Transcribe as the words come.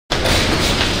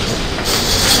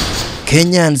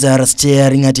Kenyans are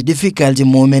staring at difficult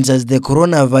moments as the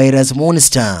coronavirus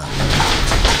monster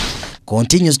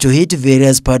continues to hit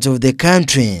various parts of the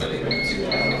country.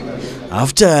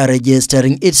 After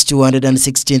registering its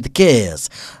 216th case,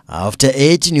 after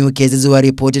 8 new cases were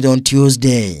reported on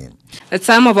Tuesday. That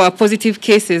some of our positive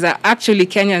cases are actually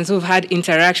Kenyans who've had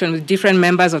interaction with different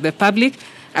members of the public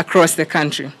across the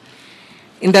country.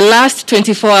 In the last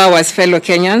 24 hours, fellow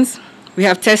Kenyans, we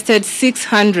have tested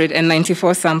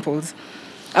 694 samples.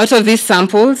 Out of these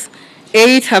samples,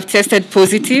 8 have tested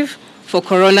positive for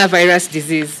coronavirus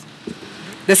disease.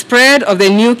 The spread of the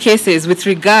new cases with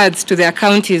regards to their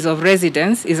counties of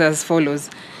residence is as follows: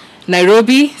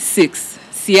 Nairobi, 6,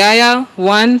 Siaya,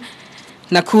 1,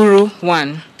 Nakuru,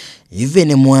 1.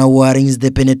 Even more worrying is the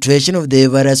penetration of the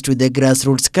virus to the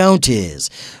grassroots counties,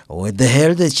 with the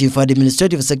Health Chief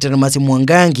Administrative Secretary Mercy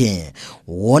Mwangangi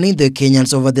warning the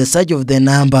Kenyans over the surge of the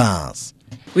numbers.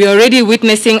 We are already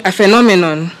witnessing a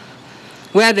phenomenon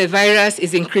where the virus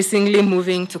is increasingly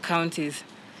moving to counties.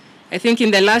 I think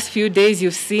in the last few days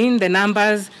you've seen the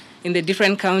numbers in the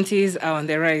different counties are on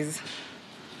the rise.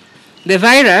 The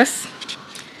virus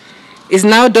is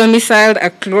now domiciled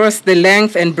across the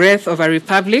length and breadth of our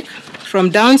republic, from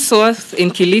down south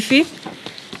in Kilifi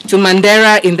to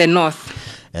Mandera in the north.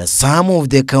 Some of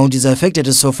the counties affected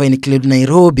so far include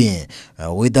Nairobi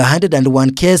with 101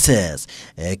 cases,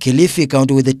 Kilifi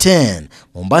County with 10,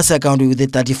 Mombasa County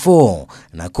with 34,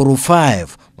 Nakuru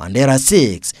 5, Mandera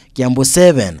 6, Kiambu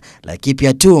 7,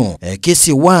 Laikipia 2,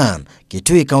 Kisii 1,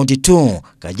 Kitui County 2,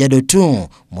 Kajiado 2,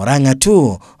 Murang'a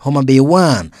 2, Homa Bay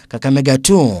 1, Kakamega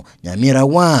 2, Nyamira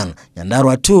 1,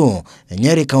 Nyandarua 2,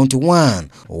 Nyeri County 1,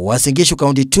 Uasin Gishu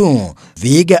County 2,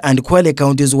 Vihiga and Kwale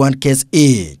counties 1 case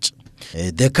each.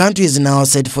 The country is now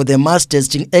set for the mass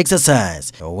testing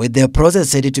exercise, with the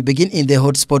process set to begin in the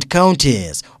hotspot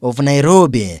counties of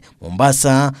Nairobi,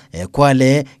 Mombasa,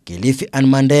 Kwale, Kilifi and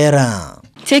Mandera.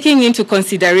 Taking into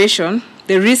consideration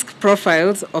the risk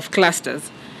profiles of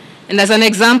clusters. And as an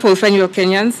example, fellow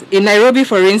Kenyans, in Nairobi,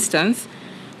 for instance,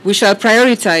 we shall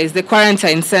prioritize the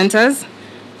quarantine centers,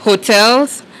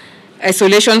 hotels,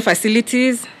 isolation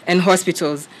facilities, and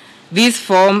hospitals. These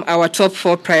form our top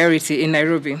 4 priority in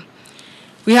Nairobi.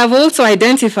 We have also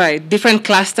identified different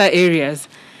cluster areas,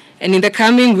 and in the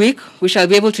coming week, we shall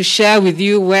be able to share with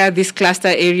you where these cluster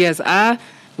areas are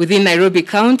within Nairobi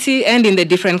County and in the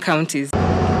different counties.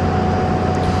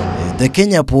 The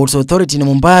Kenya Ports Authority in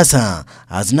Mombasa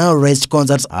has now raised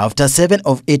concerns after 7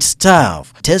 of its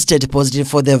staff tested positive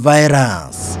for the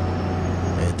virus.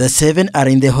 The 7 are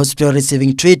in the hospital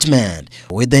receiving treatment,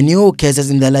 with the new cases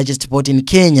in the largest port in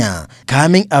Kenya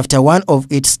coming after one of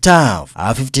its staff,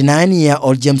 a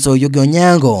 59-year-old James Oyugi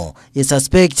Onyango, is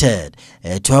suspected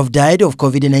to have died of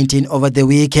COVID-19 over the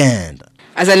weekend.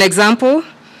 As an example,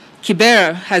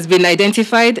 Kibera has been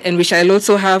identified, and we shall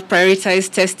also have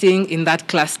prioritized testing in that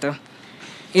cluster.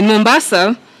 In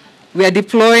Mombasa, we are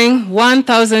deploying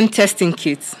 1,000 testing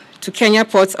kits to Kenya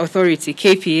Ports Authority,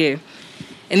 KPA.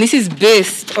 And this is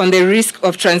based on the risk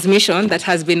of transmission that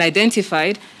has been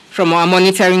identified from our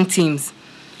monitoring teams.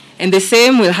 And the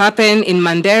same will happen in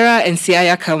Mandera and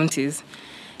Siaya counties.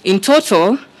 In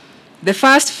total, the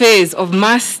first phase of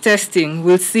mass testing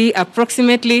will see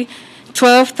approximately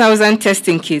 12,000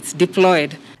 testing kits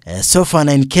deployed. So far,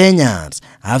 9 Kenyans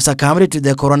have succumbed to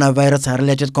the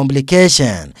coronavirus-related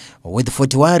complication, with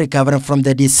 41 recovering from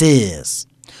the disease.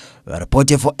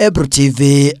 Reporting for Ebru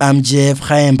TV, I'm Jeff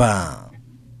Khaemba.